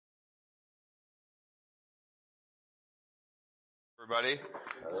Everybody,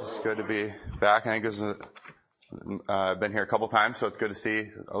 it's good to be back. I think I've been here a couple times, so it's good to see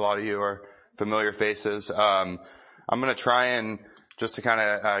a lot of you are familiar faces. I'm going to try and just to kind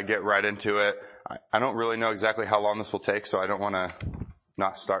of get right into it. I don't really know exactly how long this will take, so I don't want to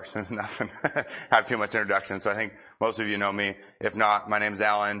not start soon enough and have too much introduction. So I think most of you know me. If not, my name's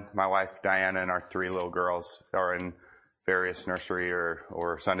Alan. My wife Diana and our 3 little girls are in various nursery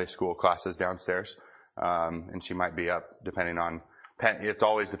or Sunday school classes downstairs. And she might be up depending on, it's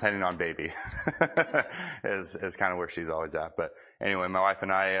always depending on baby is kind of where she's always at. But anyway, my wife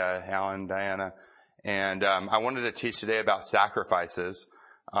and I, Alan, Diana, and, I wanted to teach today about sacrifices.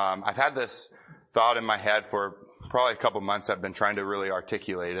 I've had this thought in my head for probably a couple months. I've been trying to really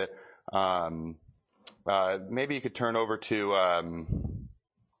articulate it. Maybe you could turn over to,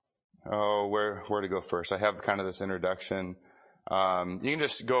 where to go first? I have kind of this introduction. You can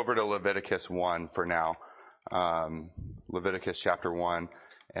just go over to Leviticus 1 for now. Leviticus chapter 1,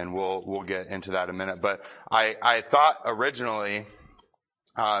 and we'll get into that in a minute. But I thought originally,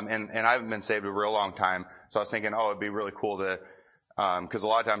 and I haven't been saved a real long time, so I was thinking, it'd be really cool to, cause a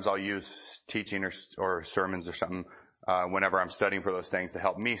lot of times I'll use teaching or sermons or something, whenever I'm studying for those things to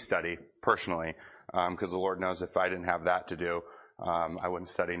help me study personally. Cause the Lord knows if I didn't have that to do, I wouldn't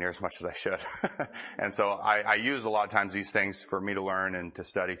study near as much as I should. And so I use a lot of times these things for me to learn and to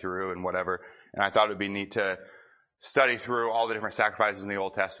study through and whatever. And I thought it would be neat to study through all the different sacrifices in the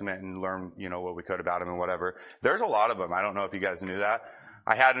Old Testament and learn, what we could about them and whatever. There's a lot of them. I don't know if you guys knew that.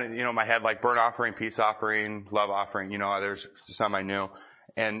 I had, in my head like burnt offering, peace offering, love offering, there's some I knew.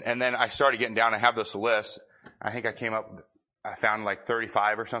 And then I started getting down. I have this list. I think I found like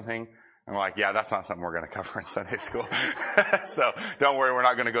 35 or something. I'm like, yeah, that's not something we're going to cover in Sunday school. So don't worry, we're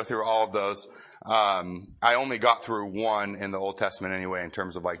not going to go through all of those. I only got through one in the Old Testament anyway, in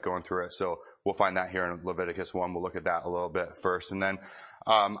terms of like going through it. So we'll find that here in Leviticus 1. We'll look at that a little bit first. And then,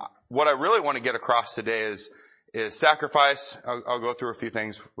 what I really want to get across today is sacrifice. I'll go through a few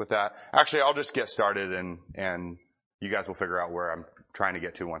things with that. Actually, I'll just get started and you guys will figure out where I'm trying to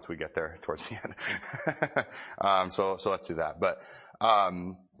get to once we get there towards the end. So let's do that. But,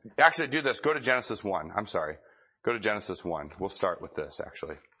 actually, do this. Go to Genesis 1. I'm sorry. Go to Genesis 1. We'll start with this,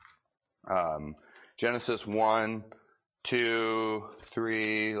 actually. Genesis 1, 2,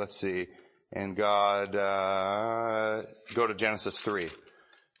 3, let's see. And God, go to Genesis 3.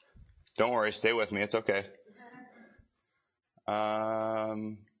 Don't worry, stay with me. It's okay.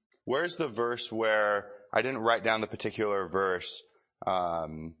 Where's the verse where, I didn't write down the particular verse,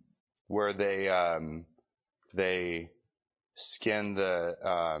 where they skin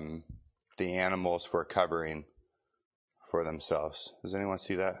the animals for covering for themselves. Does anyone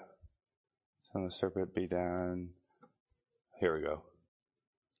see that? Son of the serpent be down. Here we go.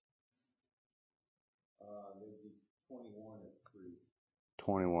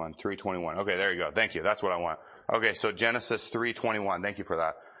 3:21. Okay, there you go. Thank you. That's what I want. Okay, so Genesis 3:21. Thank you for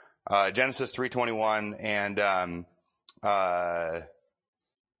that. Genesis 3:21 and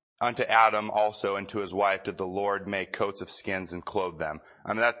unto Adam also and to his wife did the Lord make coats of skins and clothe them.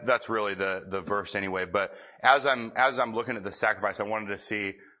 I mean, that's really the verse anyway. But as I'm looking at the sacrifice, I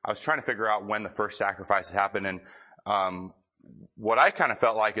was trying to figure out when the first sacrifice happened. And, what I kind of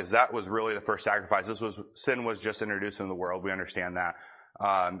felt like is that was really the first sacrifice. Sin was just introduced into the world. We understand that.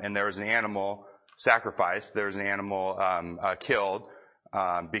 And there was an animal sacrificed. There was an animal, killed,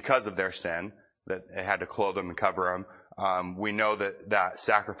 because of their sin, that it had to clothe them and cover them. We know that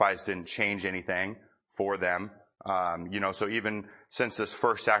sacrifice didn't change anything for them. So even since this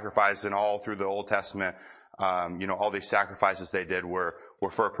first sacrifice and all through the Old Testament, all these sacrifices they did were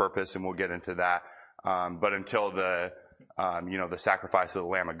for a purpose, and we'll get into that. But until the sacrifice of the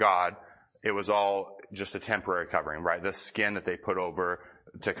Lamb of God, it was all just a temporary covering, right? The skin that they put over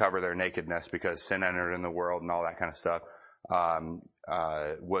to cover their nakedness because sin entered in the world and all that kind of stuff,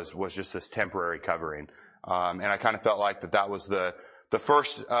 was just this temporary covering. And I kind of felt like that was the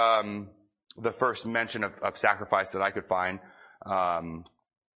first mention of sacrifice that I could find, or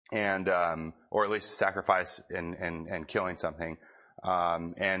at least sacrifice and killing something.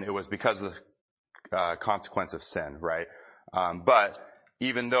 And it was because of the consequence of sin, right? But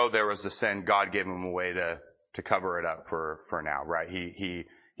even though there was the sin, God gave him a way to cover it up for now, right? He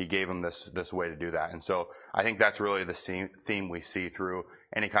gave him this way to do that. And so I think that's really the theme we see through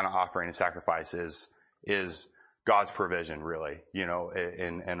any kind of offering and sacrifice is God's provision, really, in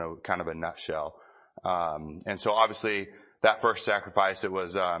a kind of a nutshell. And so obviously that first sacrifice, it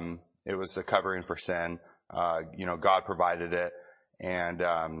was the covering for sin. God provided it. And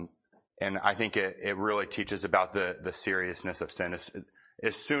I think it really teaches about the seriousness of sin.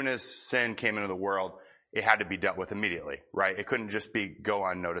 As soon as sin came into the world, it had to be dealt with immediately, right? It couldn't just go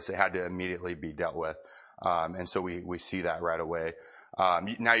unnoticed. It had to immediately be dealt with. And so we see that right away.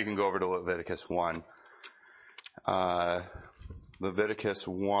 Now you can go over to Leviticus 1. Leviticus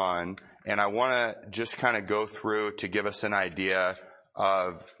 1. And I want to just kind of go through to give us an idea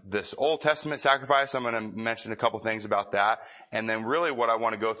of this Old Testament sacrifice. I'm going to mention a couple things about that. And then really what I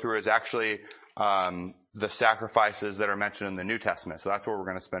want to go through is actually the sacrifices that are mentioned in the New Testament. So that's where we're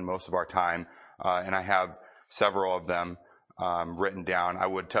going to spend most of our time. And I have several of them written down. I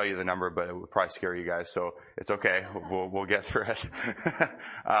would tell you the number, but it would probably scare you guys. So it's okay. We'll get through it.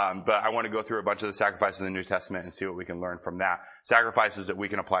 But I want to go through a bunch of the sacrifices in the New Testament and see what we can learn from that. Sacrifices that we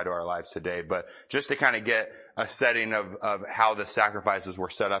can apply to our lives today. But just to kind of get a setting of how the sacrifices were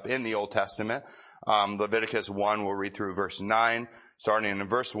set up in the Old Testament. Leviticus 1, we'll read through verse 9, starting in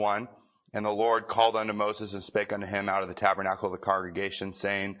verse 1. And the Lord called unto Moses and spake unto him out of the tabernacle of the congregation,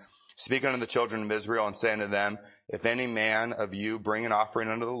 saying, Speak unto the children of Israel and say unto them, If any man of you bring an offering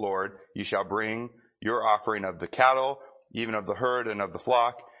unto the Lord, ye shall bring your offering of the cattle, even of the herd and of the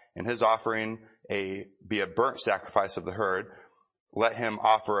flock, and his offering be a burnt sacrifice of the herd. Let him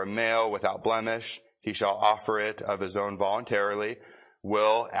offer a male without blemish. He shall offer it of his own voluntarily,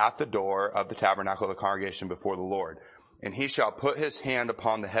 will at the door of the tabernacle of the congregation before the Lord. And he shall put his hand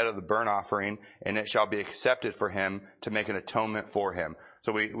upon the head of the burnt offering, and it shall be accepted for him to make an atonement for him.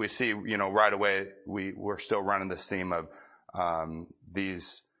 So we see, right away, we're still running this theme of,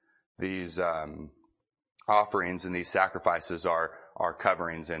 these offerings and these sacrifices are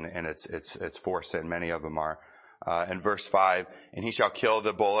coverings, and it's for sin. Many of them are. In verse 5, and he shall kill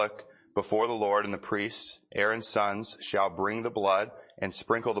the bullock before the Lord, and the priests, Aaron's sons, shall bring the blood and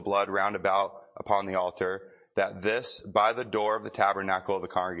sprinkle the blood round about upon the altar, that this by the door of the tabernacle of the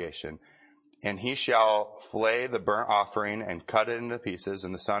congregation. And he shall flay the burnt offering and cut it into pieces,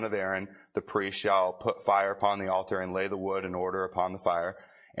 and the son of Aaron, the priest, shall put fire upon the altar and lay the wood in order upon the fire.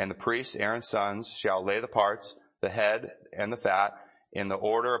 And the priests, Aaron's sons, shall lay the parts, the head and the fat, in the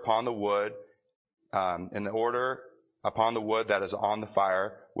order upon the wood, that is on the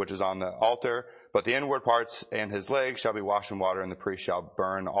fire, which is on the altar. But the inward parts and his legs shall be washed in water, and the priest shall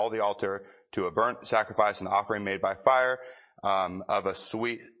burn all the altar to a burnt sacrifice, and offering made by fire, of a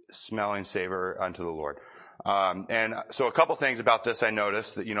sweet smelling savor unto the Lord. And so a couple things about this I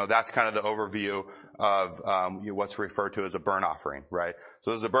noticed that, that's kind of the overview of, what's referred to as a burnt offering, right?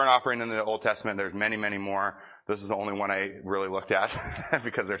 So there's a burnt offering in the Old Testament. There's many, many more. This is the only one I really looked at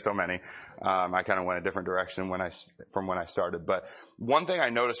because there's so many. I kind of went a different direction from when I started. But one thing I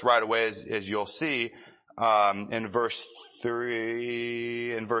noticed right away is you'll see, in verse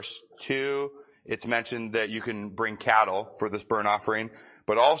 3, in verse 2, it's mentioned that you can bring cattle for this burnt offering,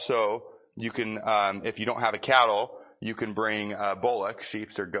 but also you can, if you don't have a cattle, you can bring a bullock, sheep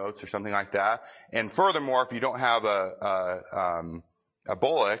or goats or something like that. And furthermore, if you don't have a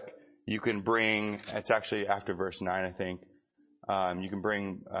bullock, you can bring, it's actually after verse 9, I think, you can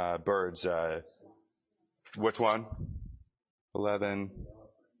bring, birds, which one? 11.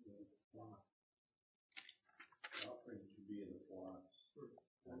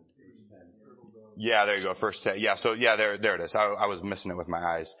 Yeah, there you go. First, yeah. So yeah, there it is. I was missing it with my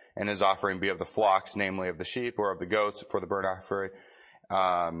eyes. And his offering be of the flocks, namely of the sheep or of the goats for the burnt offering.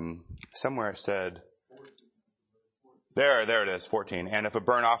 Somewhere it said, there it is, 14. And if a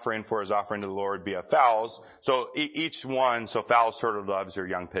burnt offering for his offering to the Lord be of fowls, so each one, so fowls, turtle doves, or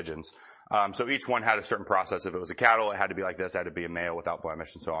young pigeons. So each one had a certain process. If it was a cattle, it had to be like this. It had to be a male without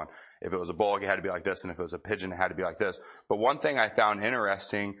blemish and so on. If it was a bullock, it had to be like this. And if it was a pigeon, it had to be like this. But one thing I found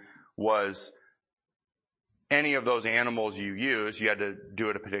interesting was any of those animals you use, you had to do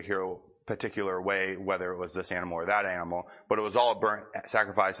it a particular way, whether it was this animal or that animal, but it was all a burnt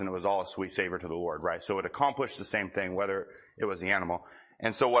sacrifice and it was all a sweet savor to the Lord, right? So it accomplished the same thing, whether it was the animal.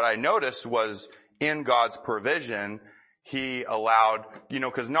 And so what I noticed was in God's provision, he allowed,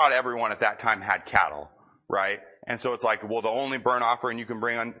 cause not everyone at that time had cattle, right? And so it's like, well, the only burnt offering you can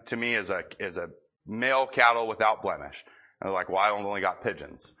bring to me is a male cattle without blemish. And they're like, well, I only got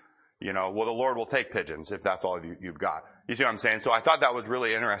pigeons. Well, the Lord will take pigeons if that's all you've got. You see what I'm saying? So I thought that was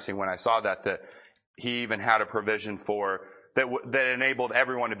really interesting when I saw that he even had a provision for that enabled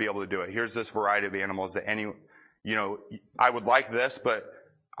everyone to be able to do it. Here's this variety of animals that I would like this, but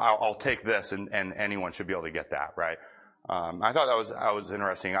I'll take this, and anyone should be able to get that, right? I thought that was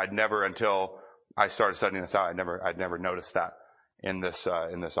interesting. I'd never, until I started studying this out, I'd never noticed that in this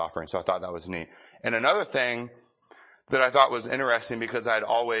offering. So I thought that was neat. And another thing that I thought was interesting, because I'd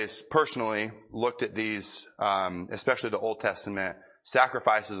always personally looked at these, especially the Old Testament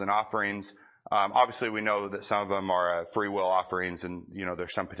sacrifices and offerings. Obviously we know that some of them are free will offerings, and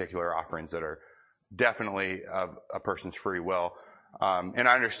there's some particular offerings that are definitely of a person's free will. And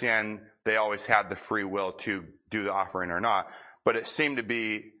I understand they always had the free will to do the offering or not, but it seemed to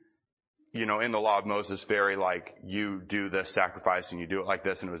be, in the law of Moses, very like, you do this sacrifice and you do it like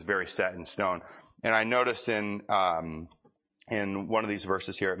this, and it was very set in stone. And I noticed in one of these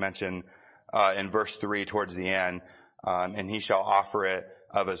verses here, it mentioned, in verse 3 towards the end, and he shall offer it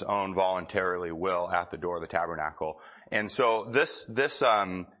of his own voluntarily will at the door of the tabernacle. And so this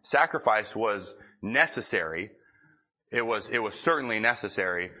sacrifice was necessary. It was certainly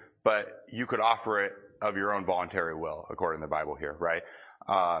necessary, but you could offer it of your own voluntary will, according to the Bible here, right?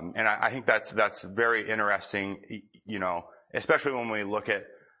 And I think that's very interesting, especially when we look at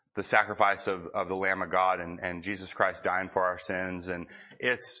the sacrifice of the Lamb of God and Jesus Christ dying for our sins. And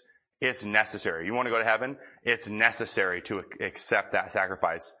it's necessary. You want to go to heaven? It's necessary to accept that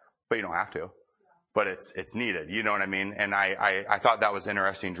sacrifice, but you don't have to. But it's needed. You know what I mean? And I thought that was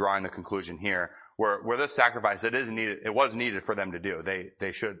interesting, drawing the conclusion here, where this sacrifice, it was needed for them to do.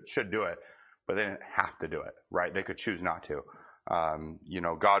 They should do it, but they didn't have to do it, right? They could choose not to.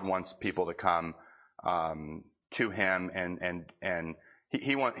 God wants people to come to him, and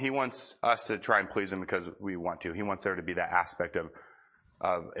he wants us to try and please him because we want to. He wants there to be that aspect of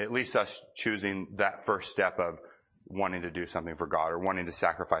at least us choosing that first step of wanting to do something for God or wanting to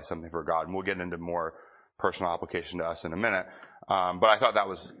sacrifice something for God. And we'll get into more personal application to us in a minute. But I thought that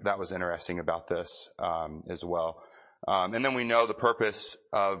was interesting about this as well. And then we know the purpose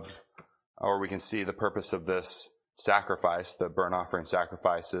we can see the purpose of this sacrifice, the burnt offering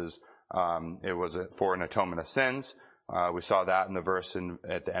sacrifices. It was for an atonement of sins. We saw that in the verse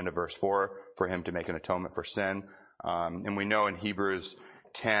at the end of verse 4, for him to make an atonement for sin. And we know in Hebrews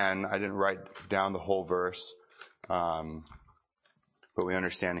 10, I didn't write down the whole verse, but we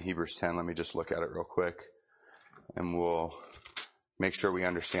understand in Hebrews 10, let me just look at it real quick, and we'll make sure we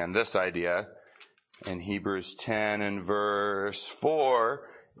understand this idea. In Hebrews 10 and verse 4,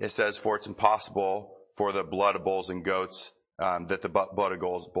 it says, for it's impossible for the blood of bulls and goats, that the blood of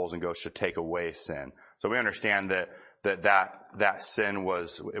bulls and goats should take away sin. So we understand that sin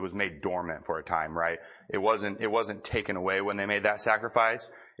was made dormant for a time, right? It wasn't taken away when they made that sacrifice.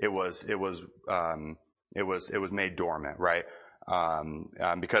 It was made dormant, right?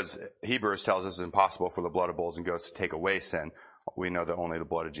 Because Hebrews tells us it's impossible for the blood of bulls and goats to take away sin. We know that only the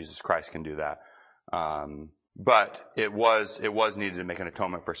blood of Jesus Christ can do that. But it was needed to make an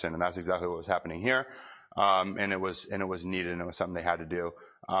atonement for sin, and that's exactly what was happening here. And it was needed, and it was something they had to do.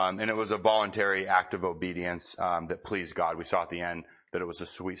 And it was a voluntary act of obedience, that pleased God. We saw at the end that it was a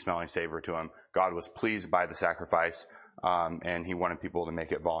sweet smelling savor to him. God was pleased by the sacrifice, and he wanted people to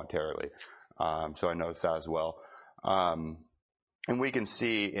make it voluntarily. So I noticed that as well. And we can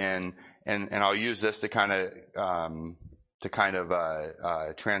see and I'll use this to kind of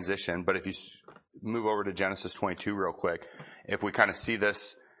transition, but if you move over to Genesis 22 real quick, if we kind of see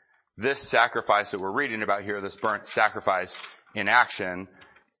this sacrifice that we're reading about here, this burnt sacrifice in action,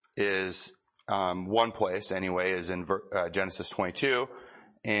 is one place anyway, is in Genesis 22.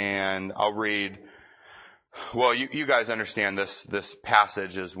 And I'll read, well, you guys understand this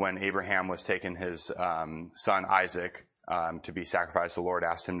passage is when Abraham was taking his son Isaac to be sacrificed. The Lord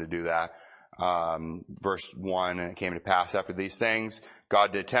asked him to do that. Verse 1, and it came to pass after these things,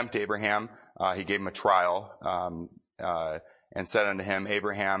 God did tempt Abraham. He gave him a trial, and said unto him,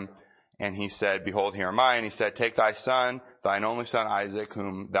 Abraham, and he said, behold, here am I. And he said, take thy son, thine only son Isaac,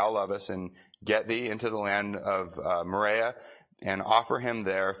 whom thou lovest, and get thee into the land of Moriah, and offer him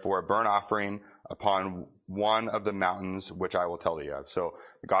there for a burnt offering upon one of the mountains which I will tell thee of. So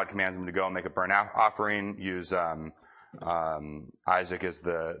God commands him to go and make a burnt offering, use Isaac as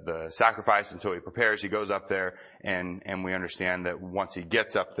the sacrifice, and so he prepares, he goes up there, and we understand that once he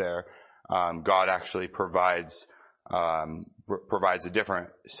gets up there, God actually provides a different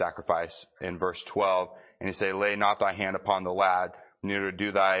sacrifice in verse 12, and he say, lay not thy hand upon the lad, neither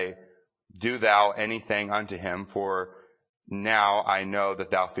do thou anything unto him, for now I know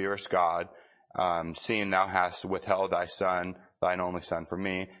that thou fearest God, seeing thou hast withheld thy son, thine only son, from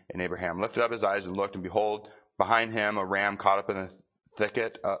me. And Abraham lifted up his eyes and looked, and behold, behind him a ram caught up in a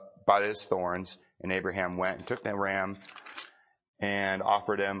thicket by his thorns. And Abraham went and took the ram and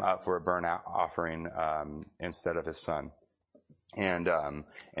offered him up for a burnt offering instead of his son. And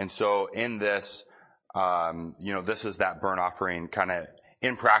so in this, this is that burnt offering kind of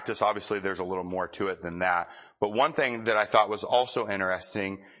in practice. Obviously, there's a little more to it than that. But one thing that I thought was also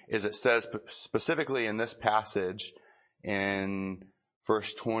interesting is it says specifically in this passage in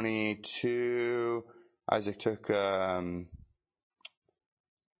verse 22, Isaac took, I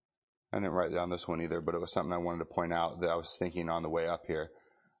didn't write down this one either, but it was something I wanted to point out that I was thinking on the way up here.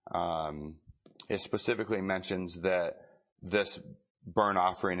 it specifically mentions that this burnt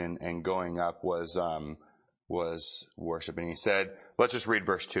offering and going up was worship. And he said, let's just read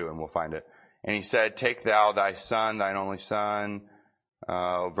verse 2 and we'll find it. And he said, take thou thy son, thine only son.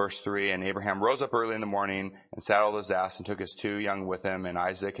 Verse 3, and Abraham rose up early in the morning and saddled his ass and took his 2 young with him and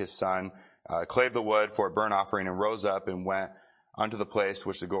Isaac his son, clave the wood for a burnt offering and rose up and went unto the place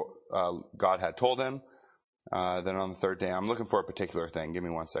which God had told him. Then on the 3rd day, I'm looking for a particular thing. Give me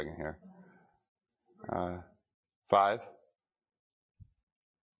 1 second here. 5.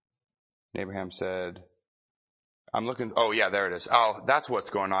 Abraham said, oh yeah, there it is. Oh, that's what's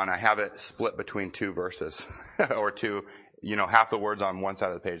going on. I have it split between 2 verses or 2, half the words on one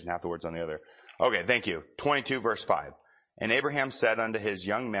side of the page and half the words on the other. Okay, thank you. 22 verse 5. And Abraham said unto his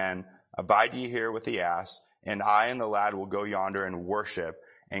young men, abide ye here with the ass, and I and the lad will go yonder and worship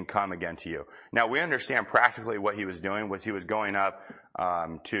and come again to you. Now we understand practically what he was doing was he was going up,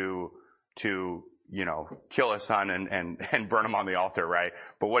 to kill his son and burn him on the altar, right?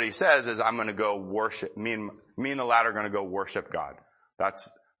 But what he says is, I'm going to go worship, me and the lad are going to go worship God.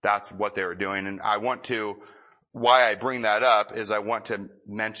 That's what they were doing. And why I bring that up is I want to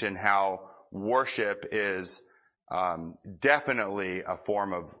mention how worship is, definitely a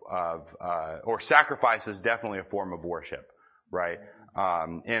form or sacrifice is definitely a form of worship, right?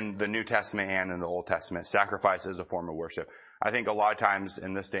 In the New Testament and in the Old Testament, sacrifice is a form of worship. I think a lot of times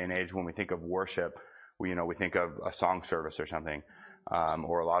in this day and age, when we think of worship, we think of a song service or something,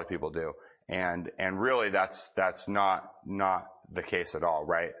 or a lot of people do. And really that's not the case at all,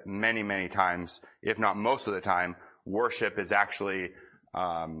 right? Many, many times, if not most of the time, worship is actually,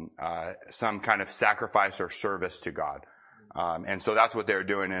 some kind of sacrifice or service to God. And so that's what they're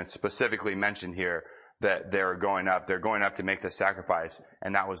doing. And it's specifically mentioned here that they're going up to make the sacrifice,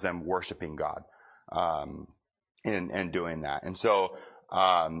 and that was them worshiping God, and doing that. And so,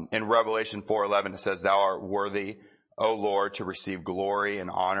 in Revelation 4:11, it says, thou art worthy, O Lord, to receive glory and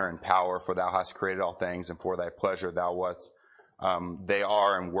honor and power, for thou hast created all things, and for thy pleasure they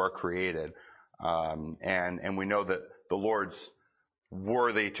are and were created. And we know that the Lord's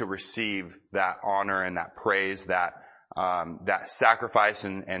worthy to receive that honor and that praise, that sacrifice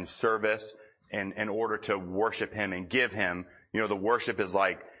and service in order to worship him and give him, the worship is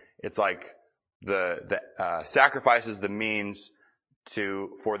it's like the sacrifice is the means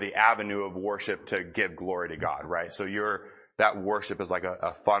for the avenue of worship to give glory to God, right? So that worship is like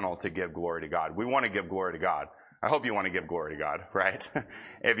a funnel to give glory to God. We want to give glory to God. I hope you want to give glory to God, right?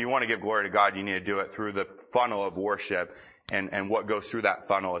 If you want to give glory to God, you need to do it through the funnel of worship. And what goes through that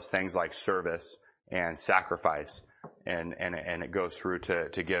funnel is things like service and sacrifice. And it goes through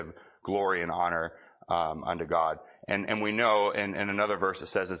to give glory and honor, unto God. And we know in another verse it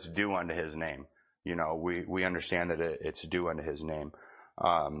says it's due unto his name. We understand that it's due unto his name.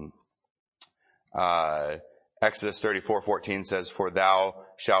 Exodus 34:14 says, for thou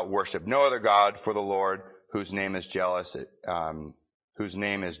shalt worship no other God, for the Lord, whose name is jealous,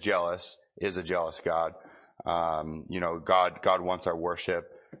 is a jealous God. God wants our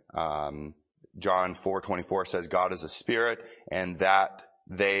worship. John 4:24 says God is a spirit, and that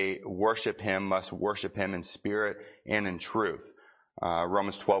they worship him must worship him in spirit and in truth.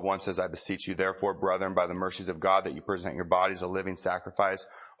 Romans 12:1 says, I beseech you therefore, brethren, by the mercies of God, that you present your bodies a living sacrifice,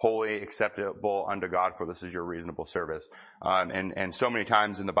 holy, acceptable unto God, for this is your reasonable service. And so many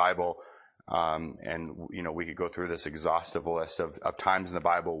times in the Bible, we could go through this exhaustive list of times in the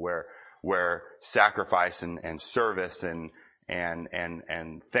Bible where sacrifice and service and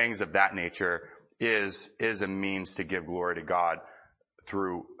things of that nature is a means to give glory to God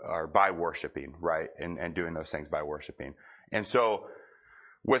through or by worshiping, right? And doing those things by worshiping. And so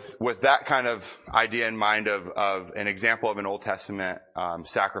with that kind of idea in mind of an example of an Old Testament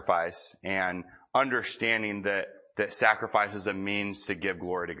sacrifice, and understanding that sacrifice is a means to give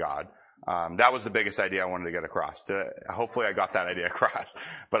glory to God, that was the biggest idea I wanted to get across. Hopefully I got that idea across.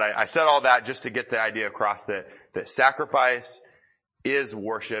 But I said all that just to get the idea across that sacrifice is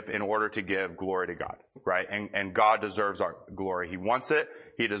worship in order to give glory to God, right? And God deserves our glory. He wants it.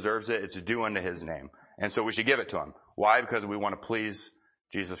 He deserves it. It's due unto his name. And so we should give it to him. Why? Because we want to please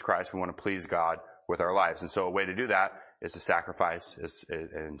Jesus Christ. We want to please God with our lives. And so a way to do that is to sacrifice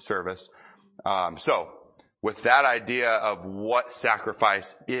and service. So with that idea of what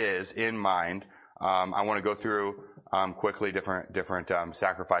sacrifice is in mind, I want to go through quickly different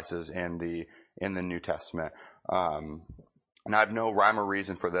sacrifices in the New Testament. And I have no rhyme or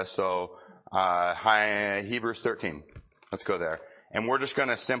reason for this, so Hebrews 13. Let's go there. And we're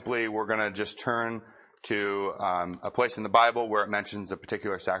going to just turn to a place in the Bible where it mentions a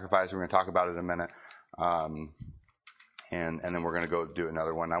particular sacrifice. We're going to talk about it in a minute. and then we're going to go do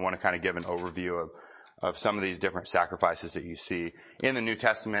another one. I want to kind of give an overview of some of these different sacrifices that you see in the New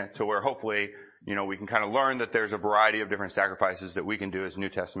Testament, to where hopefully, we can kind of learn that there's a variety of different sacrifices that we can do as New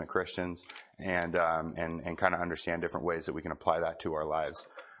Testament Christians, and kind of understand different ways that we can apply that to our lives.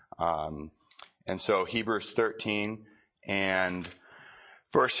 And so Hebrews 13 and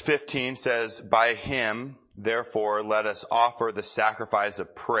verse 15 says, "By him, therefore, let us offer the sacrifice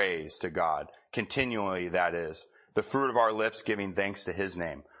of praise to God, continually, that is, the fruit of our lips giving thanks to his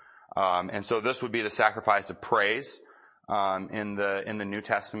name." And so this would be the sacrifice of praise, in the New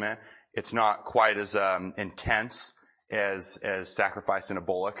Testament. It's not quite as, intense as sacrificing a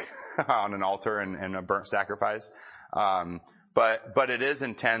bullock on an altar and a burnt sacrifice. But it is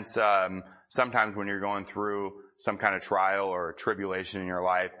intense, sometimes when you're going through some kind of trial or tribulation in your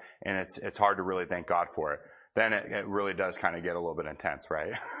life, and it's hard to really thank God for it. Then it really does kind of get a little bit intense,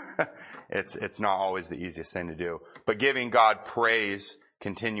 right? It's not always the easiest thing to do. But giving God praise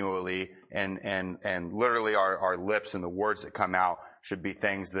continually, and literally our lips and the words that come out should be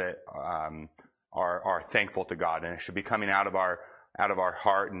things that are thankful to God, and it should be coming out of our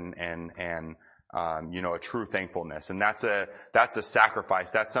heart and a true thankfulness. And that's a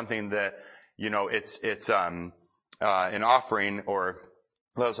sacrifice. That's something that, it's an offering, or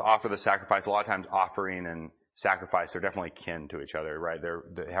those offer the sacrifice. A lot of times offering and sacrifice are definitely kin to each other, right?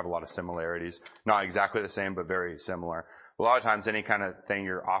 They have a lot of similarities. Not exactly the same, but very similar. A lot of times any kind of thing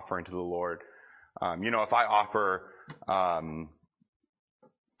you're offering to the Lord, if I offer, I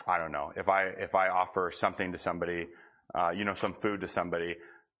don't know, if I offer something to somebody, some food to somebody,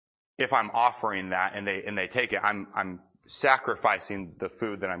 if I'm offering that and they take it, I'm sacrificing the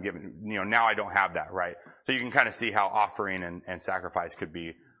food that I'm giving. Now I don't have that, right? So you can kind of see how offering and sacrifice could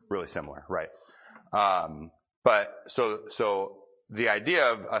be really similar, right? But so the idea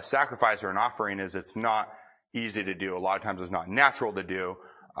of a sacrifice or an offering is it's not easy to do. A lot of times it's not natural to do,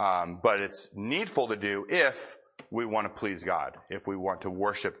 but it's needful to do if we want to please God. If we want to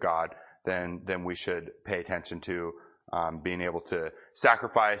worship God, then we should pay attention to being able to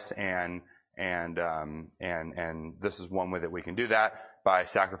sacrifice, and this is one way that we can do that, by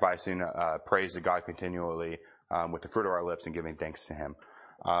sacrificing praise to God continually with the fruit of our lips and giving thanks to him.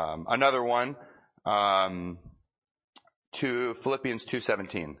 Another one, to Philippians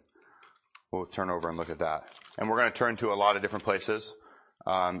 2:17. We'll turn over and look at that. And we're going to turn to a lot of different places,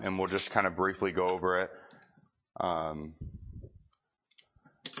 and we'll just kind of briefly go over it. And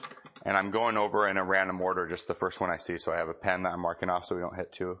I'm going over in a random order, just the first one I see, so I have a pen that I'm marking off so we don't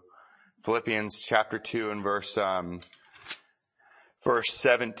hit two. Philippians chapter 2 and verse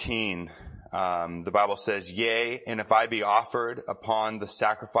 17. The Bible says, "Yea, and if I be offered upon the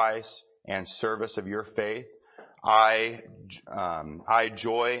sacrifice and service of your faith, I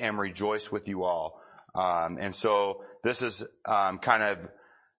joy and rejoice with you all." And so this is kind of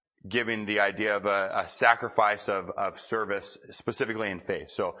giving the idea of a sacrifice of service, specifically in faith.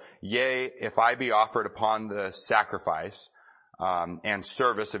 So, "Yea, if I be offered upon the sacrifice and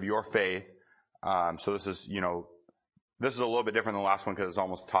service of your faith." So this is a little bit different than the last one, because it's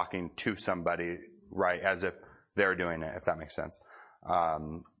almost talking to somebody, right, as if they're doing it, if that makes sense.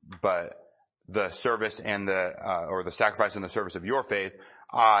 But the service and or the sacrifice and the service of your faith,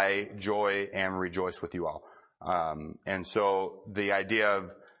 I joy and rejoice with you all. And so the idea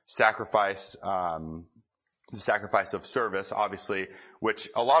of sacrifice, the sacrifice of service, obviously, which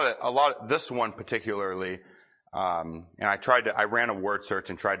a lot, this one particularly, and I ran a word search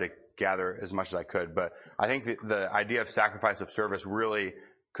and tried to gather as much as I could, but I think the idea of sacrifice of service really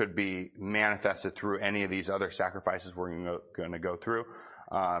could be manifested through any of these other sacrifices we're going to go through.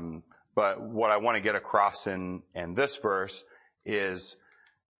 But what I want to get across in this verse is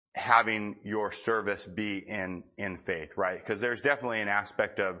having your service be in faith, right? Because there's definitely an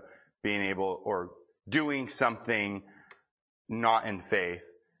aspect of being able or doing something not in faith,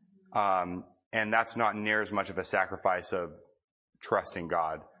 and that's not near as much of a sacrifice of trusting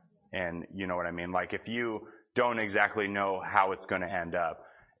God. And you know what I mean? Like if you don't exactly know how it's going to end up,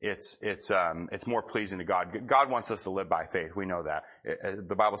 it's more pleasing to God. God wants us to live by faith. We know that.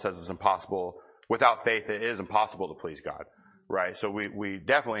 The Bible says it's impossible. Without faith, it is impossible to please God, right? So we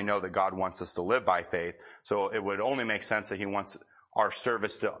definitely know that God wants us to live by faith. So it would only make sense that he wants our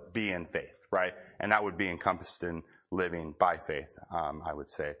service to be in faith, right? And that would be encompassed in living by faith, I would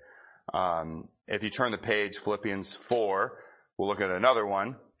say. If you turn the page, Philippians 4, we'll look at another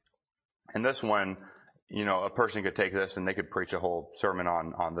one. And this one, a person could take this and they could preach a whole sermon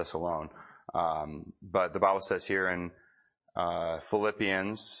on this alone. But the Bible says here in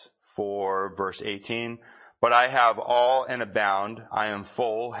Philippians 4 verse 18, "But I have all and abound. I am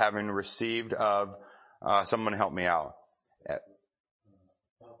full, having received of," someone help me out.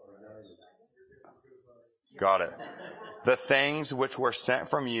 Got it. The things which were sent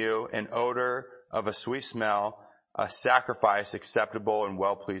from you, an odor of a sweet smell, a sacrifice acceptable and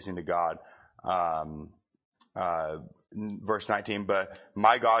well-pleasing to God. Verse 19, but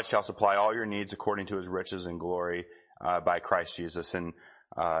my God shall supply all your needs according to his riches and glory by Christ Jesus. And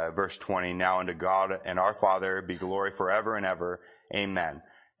verse 20, now unto God and our Father be glory forever and ever. Amen.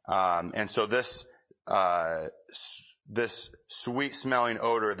 And so this sweet smelling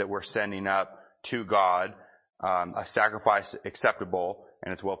odor that we're sending up to God, a sacrifice acceptable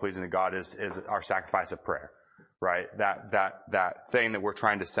and it's well pleasing to God is our sacrifice of prayer, right? That thing that we're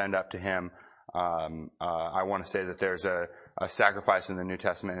trying to send up to him. I want to say that there's a sacrifice in the New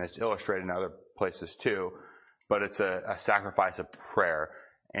Testament, and it's illustrated in other places too, but it's a sacrifice of prayer.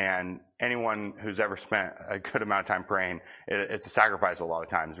 And anyone who's ever spent a good amount of time praying, it's a sacrifice a lot of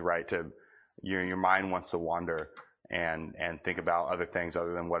times, right? Your mind wants to wander and think about other things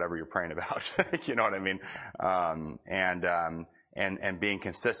other than whatever you're praying about. You know what I mean? And being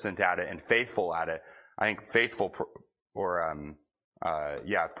consistent at it and faithful at it. I think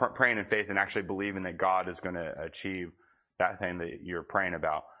praying in faith and actually believing that God is going to achieve that thing that you're praying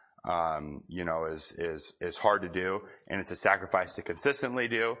about, is hard to do, and it's a sacrifice to consistently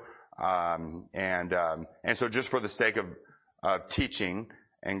do. And so just for the sake of teaching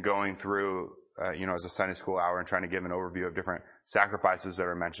and going through, as a Sunday school hour and trying to give an overview of different sacrifices that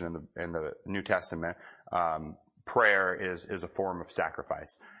are mentioned in the New Testament, prayer is a form of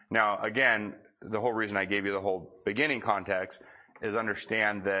sacrifice. Now, again, the whole reason I gave you the whole beginning context is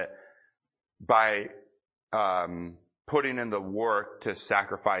understand that by putting in the work to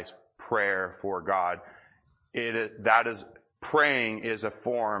sacrifice prayer for God, praying is a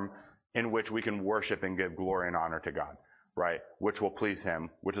form in which we can worship and give glory and honor to God, right? Which will please him,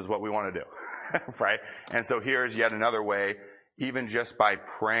 which is what we want to do, right? And so here's yet another way, even just by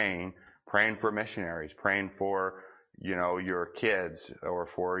praying for missionaries, praying for, your kids or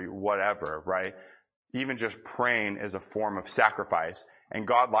for whatever, right? Even just praying is a form of sacrifice. And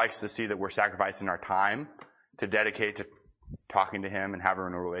God likes to see that we're sacrificing our time to dedicate to talking to him and having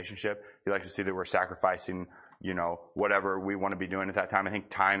a relationship. He likes to see that we're sacrificing, whatever we want to be doing at that time. I think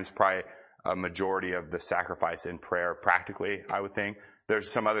time is probably a majority of the sacrifice in prayer, practically, I would think.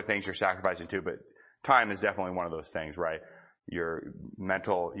 There's some other things you're sacrificing too, but time is definitely one of those things, right? Your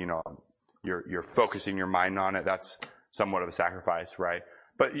mental, you're focusing your mind on it. That's somewhat of a sacrifice, right?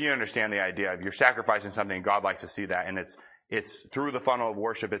 But you understand the idea of you're sacrificing something. God likes to see that, and it's through the funnel of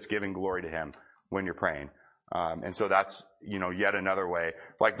worship. It's giving glory to him when you're praying. And so that's, yet another way.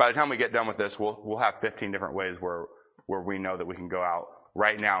 Like by the time we get done with this, we'll have 15 different ways where we know that we can go out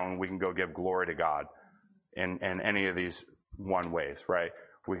right now and we can go give glory to God in any of these one ways, right?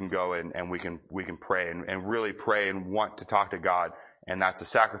 We can go and we can pray and really pray and want to talk to God. And that's a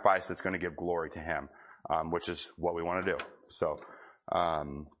sacrifice that's going to give glory to him, which is what we want to do. So,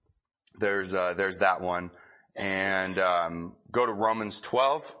 there's that one. And, go to Romans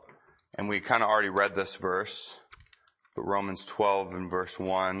 12. And we kind of already read this verse, but Romans 12 and verse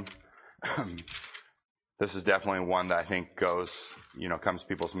 1, this is definitely one that I think comes to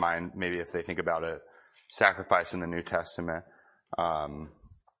people's mind, maybe if they think about a sacrifice in the New Testament. Romans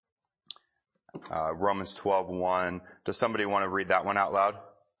 12:1. Does somebody want to read that one out loud?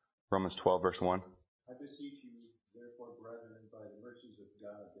 Romans 12 verse 1. I beseech you, therefore, brethren, by the mercies of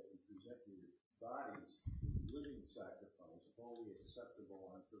God, that you present your bodies a living sacrifice, wholly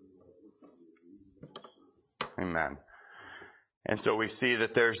acceptable unto the Lord, which is your reasonable service. Amen. And so we see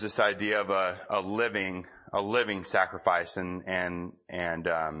that there's this idea of a living sacrifice, and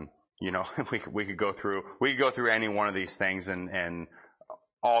we could go through any one of these things and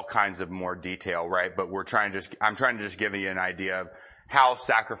all kinds of more detail, right? But I'm trying to just give you an idea of how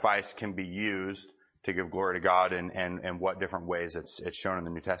sacrifice can be used to give glory to God and what different ways it's shown in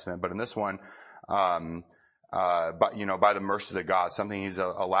the New Testament. But in this one, by the mercy of God, something he's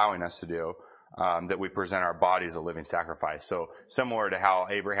allowing us to do, that we present our bodies a living sacrifice. So similar to how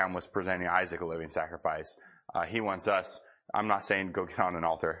Abraham was presenting Isaac a living sacrifice, he wants us, I'm not saying go get on an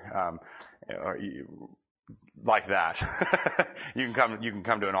altar, like that. You can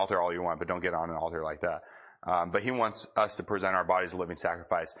come to an altar all you want, but don't get on an altar like that. But he wants us to present our bodies a living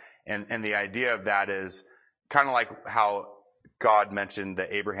sacrifice. And the idea of that is kind of like how God mentioned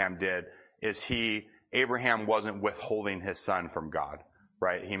that Abraham did, Abraham wasn't withholding his son from God,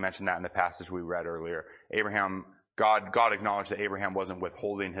 right? He mentioned that in the passage we read earlier. God acknowledged that Abraham wasn't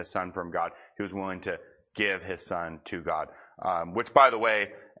withholding his son from God. He was willing to give his son to God. Which, by the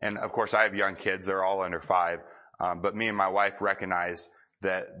way, and of course I have young kids, they're all under 5, but me and my wife recognize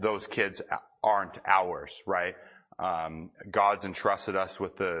that those kids aren't ours, right? God's entrusted us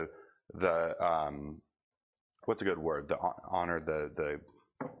with the what's a good word? The honor, the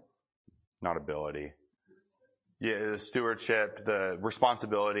not ability. Yeah, the stewardship, the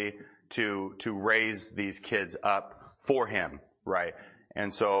responsibility to raise these kids up for Him, right?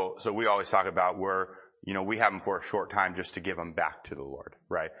 And so we always talk about we have them for a short time just to give them back to the Lord,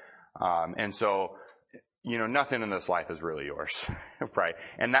 right? And so, nothing in this life is really yours, right?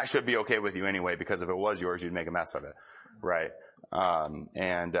 And that should be okay with you anyway, because if it was yours, you'd make a mess of it, right?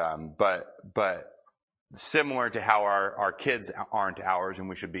 But similar to how our kids aren't ours, and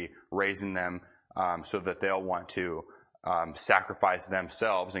we should be raising them so that they'll want to sacrifice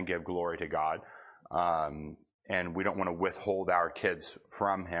themselves and give glory to God. And we don't want to withhold our kids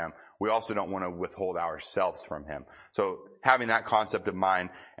from Him. We also don't want to withhold ourselves from Him. So having that concept of mind,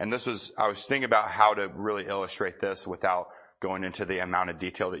 and I was thinking about how to really illustrate this without going into the amount of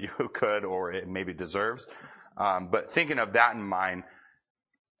detail that you could or it maybe deserves. But thinking of that in mind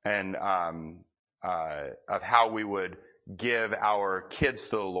and of how we would give our kids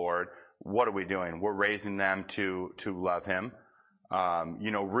to the Lord, what are we doing? We're raising them to love Him,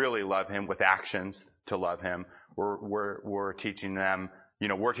 really love Him with actions to love Him. We're teaching them,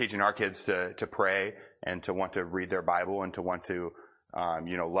 we're teaching our kids to pray and to want to read their Bible and to want to,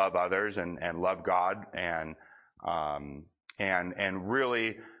 love others and love God and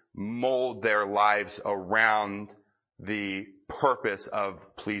really mold their lives around the purpose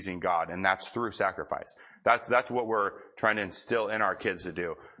of pleasing God. And that's through sacrifice. That's what we're trying to instill in our kids to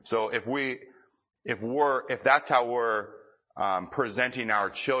do. So if that's how we're presenting our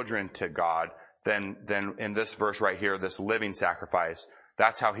children to God, then in this verse right here, this living sacrifice,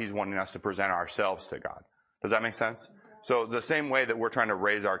 that's how He's wanting us to present ourselves to God. Does that make sense? So the same way that we're trying to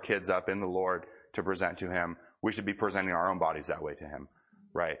raise our kids up in the Lord to present to Him, we should be presenting our own bodies that way to Him,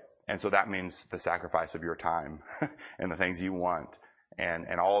 right? And so that means the sacrifice of your time and the things you want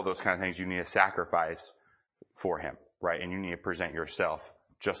and all of those kind of things you need to sacrifice for Him, right? And you need to present yourself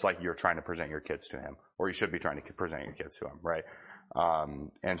just like you're trying to present your kids to Him, or you should be trying to present your kids to Him, right?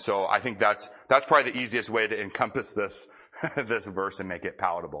 And so I think that's probably the easiest way to encompass this verse and make it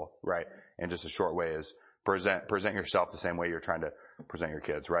palatable, right? And just a short way is present yourself the same way you're trying to present your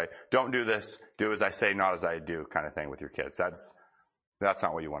kids, right? Don't do this, do as I say, not as I do kind of thing with your kids. That's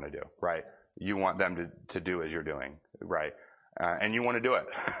not what you want to do, right? You want them to do as you're doing, right? And you want to do it.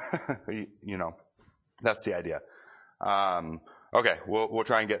 That's the idea. Okay, we'll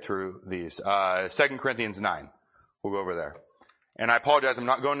try and get through these. 2 Corinthians 9. We'll go over there. And I apologize, I'm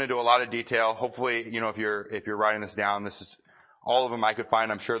not going into a lot of detail. Hopefully, if you're writing this down, this is all of them I could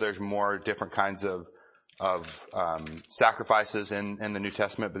find. I'm sure there's more different kinds of sacrifices in the New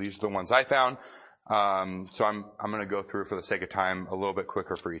Testament, but these are the ones I found. So I'm going to go through for the sake of time a little bit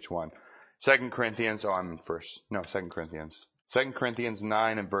quicker for each one. 2 Corinthians 9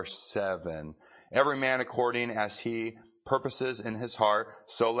 and verse 7. Every man according as he purposes in his heart,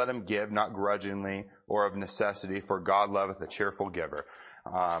 so let him give, not grudgingly or of necessity, for God loveth a cheerful giver.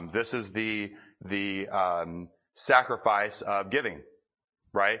 This is the sacrifice of giving,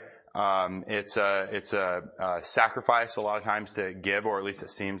 right? It's a sacrifice a lot of times to give, or at least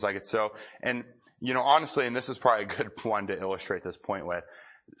it seems like it's so. And, honestly, and this is probably a good one to illustrate this point with,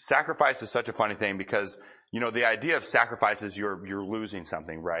 sacrifice is such a funny thing because, the idea of sacrifice is you're losing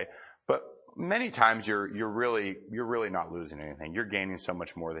something, right? But many times you're really not losing anything. You're gaining so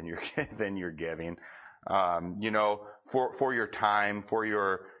much more than you're giving. For your time, for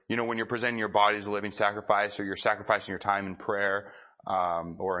your, when you're presenting your body as a living sacrifice, or you're sacrificing your time in prayer,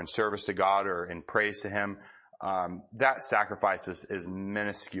 or in service to God or in praise to Him, that sacrifice is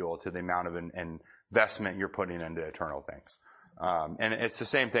minuscule to the amount of investment you're putting into eternal things. And it's the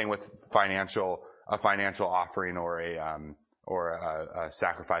same thing with a financial offering or a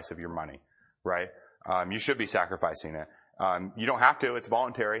sacrifice of your money, right? You should be sacrificing it. You don't have to, it's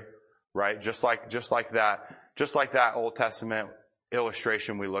voluntary, right? Just like that Old Testament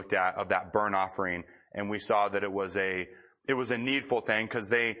illustration we looked at of that burnt offering, and we saw that it was a needful thing because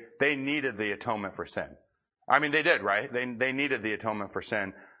they needed the atonement for sin. I mean, they did, right? They needed the atonement for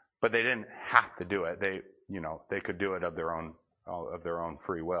sin, but they didn't have to do it. They could do it of their own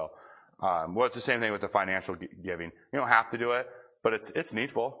free will. Well, it's the same thing with the financial giving. You don't have to do it, but it's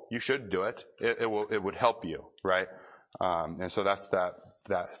needful. You should do it. It would help you, right? And so that's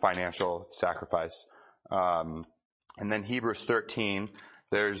that financial sacrifice. And then Hebrews 13,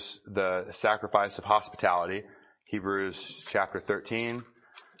 there's the sacrifice of hospitality. Hebrews chapter 13.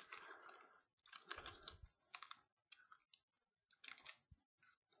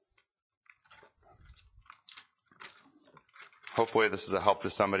 Hopefully this is a help to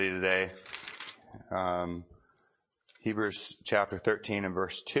somebody today. Hebrews chapter 13 and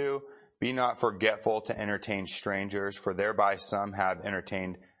verse 2, be not forgetful to entertain strangers, for thereby some have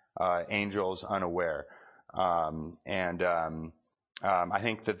entertained angels unaware. I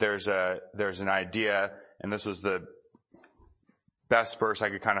think that there's an idea, and this was the best verse I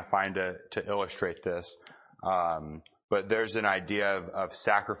could kind of find to illustrate this. But there's an idea of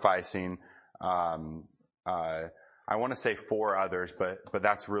sacrificing, I want to say for others, but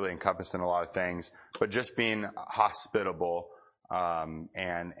that's really encompassed in a lot of things. But just being hospitable,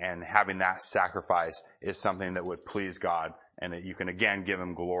 and having that sacrifice is something that would please God, and that you can again give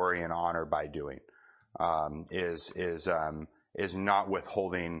Him glory and honor by doing. Is not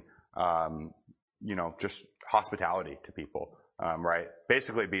withholding, just hospitality to people, right?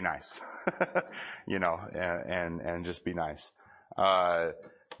 Basically be nice, and just be nice.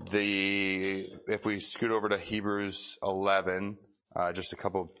 If we scoot over to Hebrews 11, just a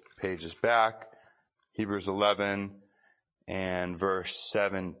couple pages back, Hebrews 11 and verse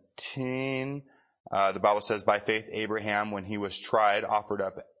 17, the Bible says, by faith Abraham, when he was tried, offered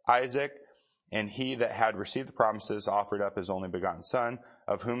up Isaac, and he that had received the promises offered up his only begotten son,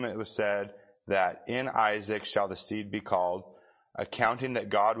 of whom it was said that in Isaac shall the seed be called, accounting that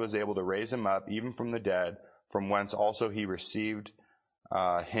God was able to raise him up even from the dead, from whence also he received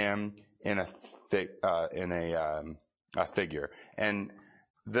him in a figure. And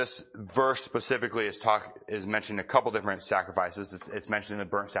this verse specifically is mentioning a couple different sacrifices. It's mentioning the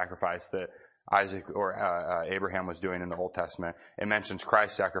burnt sacrifice that Isaac or Abraham was doing in the Old Testament. It mentions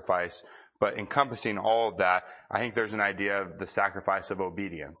Christ's sacrifice, but encompassing all of that, I think there's an idea of the sacrifice of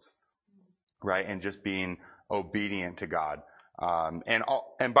obedience, right? And just being obedient to God.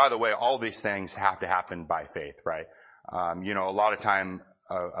 And by the way, all these things have to happen by faith, right? A lot of time,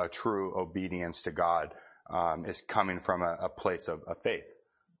 a true obedience to God, is coming from a place of faith,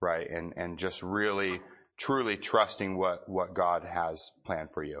 right? And just really, truly trusting what God has planned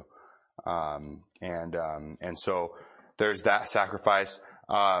for you. And so there's that sacrifice.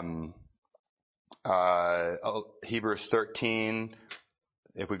 Hebrews 13,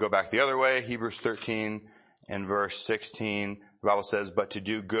 if we go back the other way, Hebrews 13 and verse 16, the Bible says, but to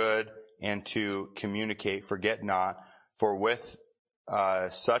do good and to communicate, forget not, for with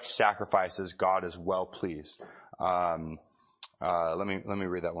such sacrifices God is well pleased. Let me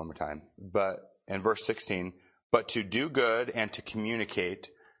read that one more time. But in verse 16, but to do good and to communicate,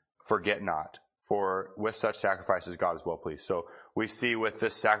 forget not, for with such sacrifices God is well pleased. So we see with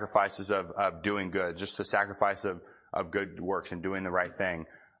this sacrifices of doing good, just the sacrifice of good works and doing the right thing,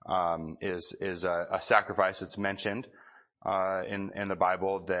 is a sacrifice that's mentioned in the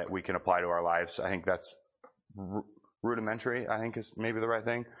Bible that we can apply to our lives. I think that's rudimentary, I think is maybe the right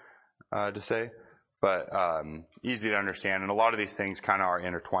thing to say, but easy to understand. And a lot of these things kind of are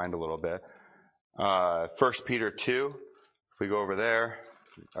intertwined a little bit. 1 Peter 2, if we go over there,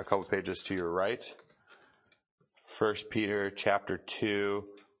 a couple pages to your right. 1 Peter chapter 2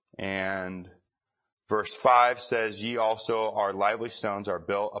 and verse 5 says, ye also are lively stones, are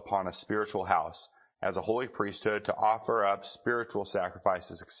built upon a spiritual house, as a holy priesthood, to offer up spiritual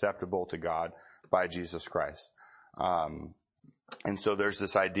sacrifices acceptable to God by Jesus Christ. And so there's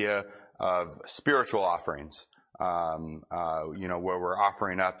this idea of spiritual offerings, where we're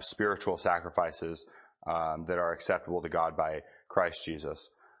offering up spiritual sacrifices, that are acceptable to God by Christ Jesus.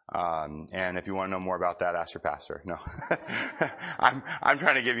 And if you want to know more about that, ask your pastor. No, I'm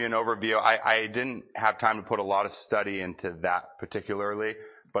trying to give you an overview. I didn't have time to put a lot of study into that particularly,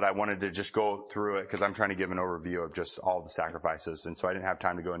 but I wanted to just go through it because I'm trying to give an overview of just all the sacrifices. And so I didn't have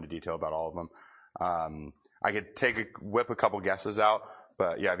time to go into detail about all of them. I could whip a couple guesses out,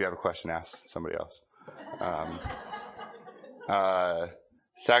 but yeah, if you have a question, ask somebody else.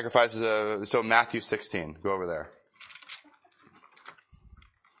 Sacrifices so Matthew 16, go over there.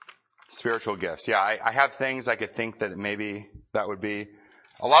 Spiritual gifts. Yeah, I have things I could think that maybe that would be.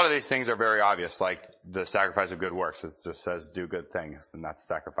 A lot of these things are very obvious, like the sacrifice of good works. It just says do good things, and that's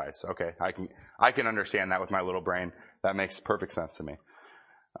sacrifice. Okay, I can understand that with my little brain. That makes perfect sense to me.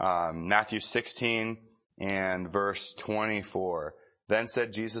 Matthew 16 and verse 24. Then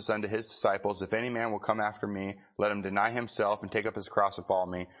said Jesus unto his disciples, if any man will come after me, let him deny himself and take up his cross and follow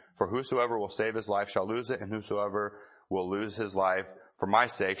me. For whosoever will save his life shall lose it, and whosoever will lose his life for my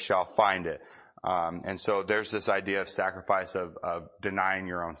sake shall find it. And so there's this idea of sacrifice of denying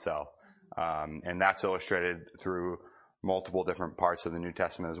your own self. And that's illustrated through multiple different parts of the New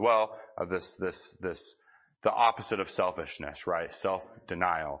Testament as well, of the opposite of selfishness, right?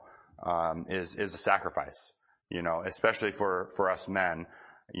 Self-denial, is a sacrifice, especially for us men,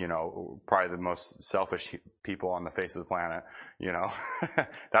 probably the most selfish people on the face of the planet,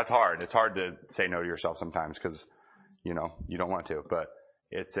 that's hard. It's hard to say no to yourself sometimes because, you don't want to, but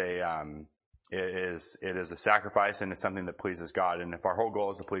it's it is a sacrifice, and it's something that pleases God. And if our whole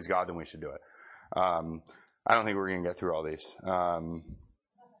goal is to please God, then we should do it. I don't think we're going to get through all these.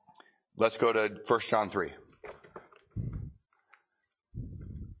 Let's go to 1 John 3.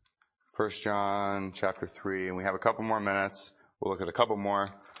 1 John chapter 3, and we have a couple more minutes. We'll look at a couple more.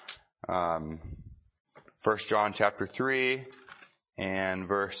 1 John chapter 3 and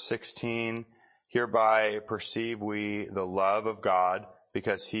verse 16. Hereby perceive we the love of God,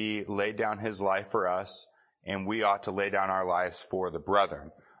 because he laid down his life for us, and we ought to lay down our lives for the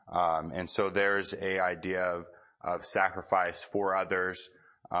brethren. And so there's a idea of sacrifice for others,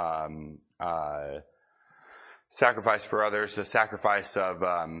 sacrifice for others, the sacrifice of,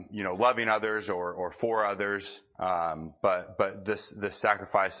 loving others or for others. But this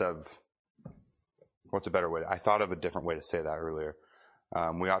sacrifice of, what's a better way? I thought of a different way to say that earlier.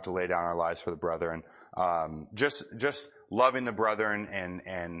 We ought to lay down our lives for the brethren. Just loving the brethren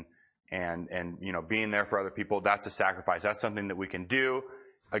and being there for other people. That's a sacrifice. That's something that we can do.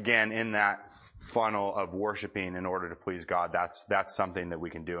 Again, in that funnel of worshiping in order to please God, that's something that we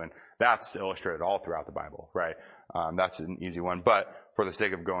can do, and that's illustrated all throughout the Bible, right? That's an easy one, but for the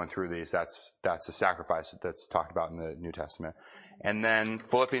sake of going through these, that's a sacrifice that's talked about in the New Testament. And then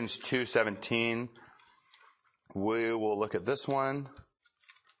Philippians 2:17, we will look at this one.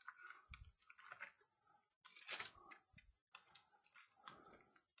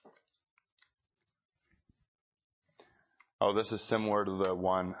 Oh, this is similar to the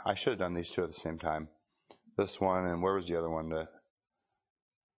one. I should have done these two at the same time. This one, and where was the other one? The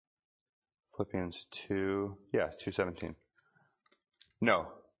Philippians 2. Yeah, 2:17. No.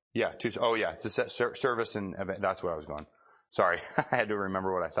 Yeah, the service and event. That's where I was going. Sorry. I had to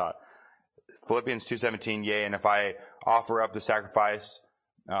remember what I thought. Philippians 2:17. Yea, and if I offer up the sacrifice,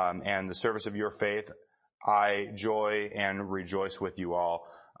 and the service of your faith, I joy and rejoice with you all.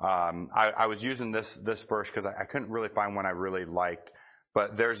 I was using this verse because I couldn't really find one I really liked,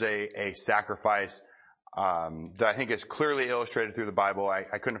 but there's a sacrifice, that I think is clearly illustrated through the Bible.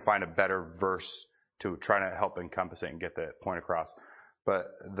 I couldn't find a better verse to try to help encompass it and get the point across. But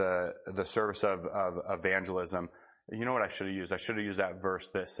the service of evangelism, you know what I should have used? I should have used that verse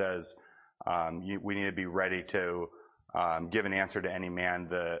that says, we need to be ready to, give an answer to any man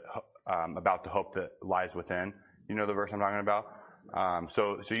about the hope that lies within. You know the verse I'm talking about?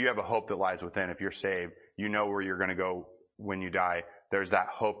 So you have a hope that lies within. If you're saved, you know where you're going to go when you die. There's that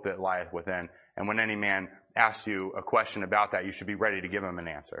hope that lieth within. And when any man asks you a question about that, you should be ready to give him an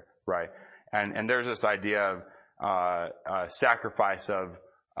answer, right? And there's this idea of, sacrifice of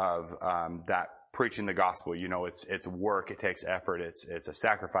that preaching the gospel. You know, it's work. It takes effort. It's a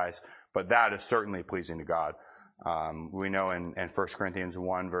sacrifice, but that is certainly pleasing to God. We know in 1 Corinthians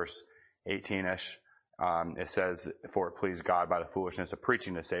 1 verse 18-ish, it says, for it pleased God by the foolishness of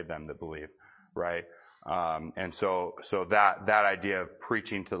preaching to save them that believe, right? And so that idea of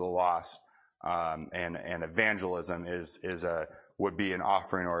preaching to the lost, and evangelism would be an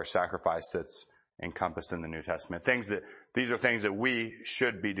offering or a sacrifice that's encompassed in the New Testament. These are things that we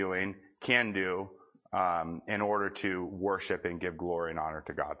should be doing, can do, in order to worship and give glory and honor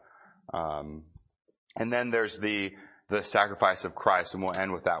to God. And then there's the sacrifice of Christ, and we'll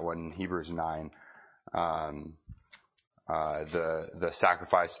end with that one in Hebrews 9. The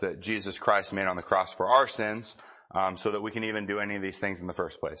sacrifice that Jesus Christ made on the cross for our sins, so that we can even do any of these things in the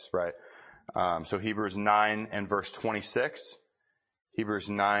first place, right? So Hebrews 9 and verse 26. Hebrews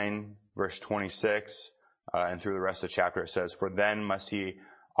 9 verse 26, and through the rest of the chapter it says, for then must he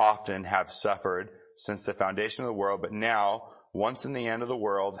often have suffered since the foundation of the world, but now, once in the end of the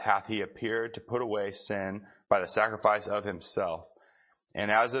world, hath he appeared to put away sin by the sacrifice of himself. And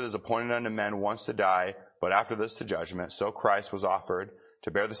as it is appointed unto men once to die, but after this to judgment, so Christ was offered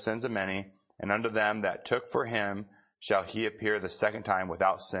to bear the sins of many, and unto them that took for him shall he appear the second time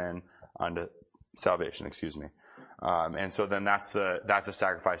without sin unto salvation, and so then that's a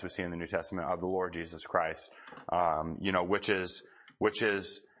sacrifice we see in the New Testament of the Lord Jesus Christ, which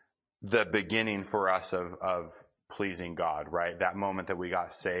is the beginning for us of pleasing God, right? That moment that we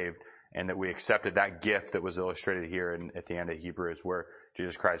got saved and that we accepted that gift that was illustrated here at the end of Hebrews, where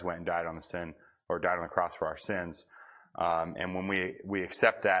Jesus Christ went and died on the cross for our sins. And when we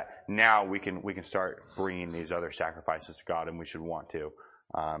accept that, now we can start bringing these other sacrifices to God, and we should want to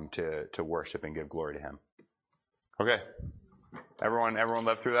worship and give glory to him. Okay. Everyone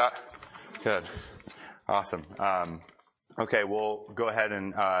lived through that? Good. Awesome. Okay, we'll go ahead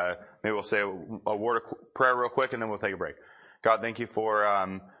and maybe we'll say a word of prayer real quick, and then we'll take a break. God, thank you for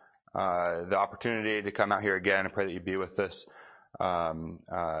the opportunity to come out here again. I pray that you be with this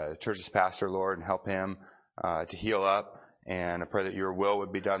church's pastor, Lord, and help him to heal up. And I pray that your will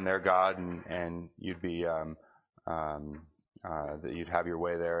would be done there, God, and you'd be, that you'd have your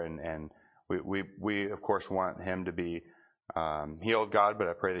way there. And we of course want him to be, healed, God, but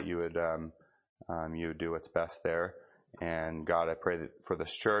I pray that you would do what's best there. And God, I pray that for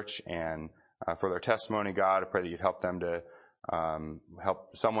this church and, for their testimony, God, I pray that you'd help them to,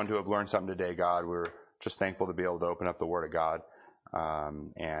 help someone to have learned something today, God. We're just thankful to be able to open up the Word of God,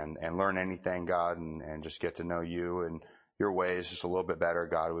 and learn anything, God, and just get to know you and your ways just a little bit better,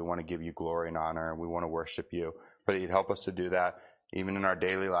 God. We want to give you glory and honor, and we want to worship you. Pray that you'd help us to do that, even in our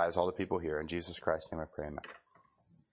daily lives, all the people here. In Jesus Christ's name I pray, amen.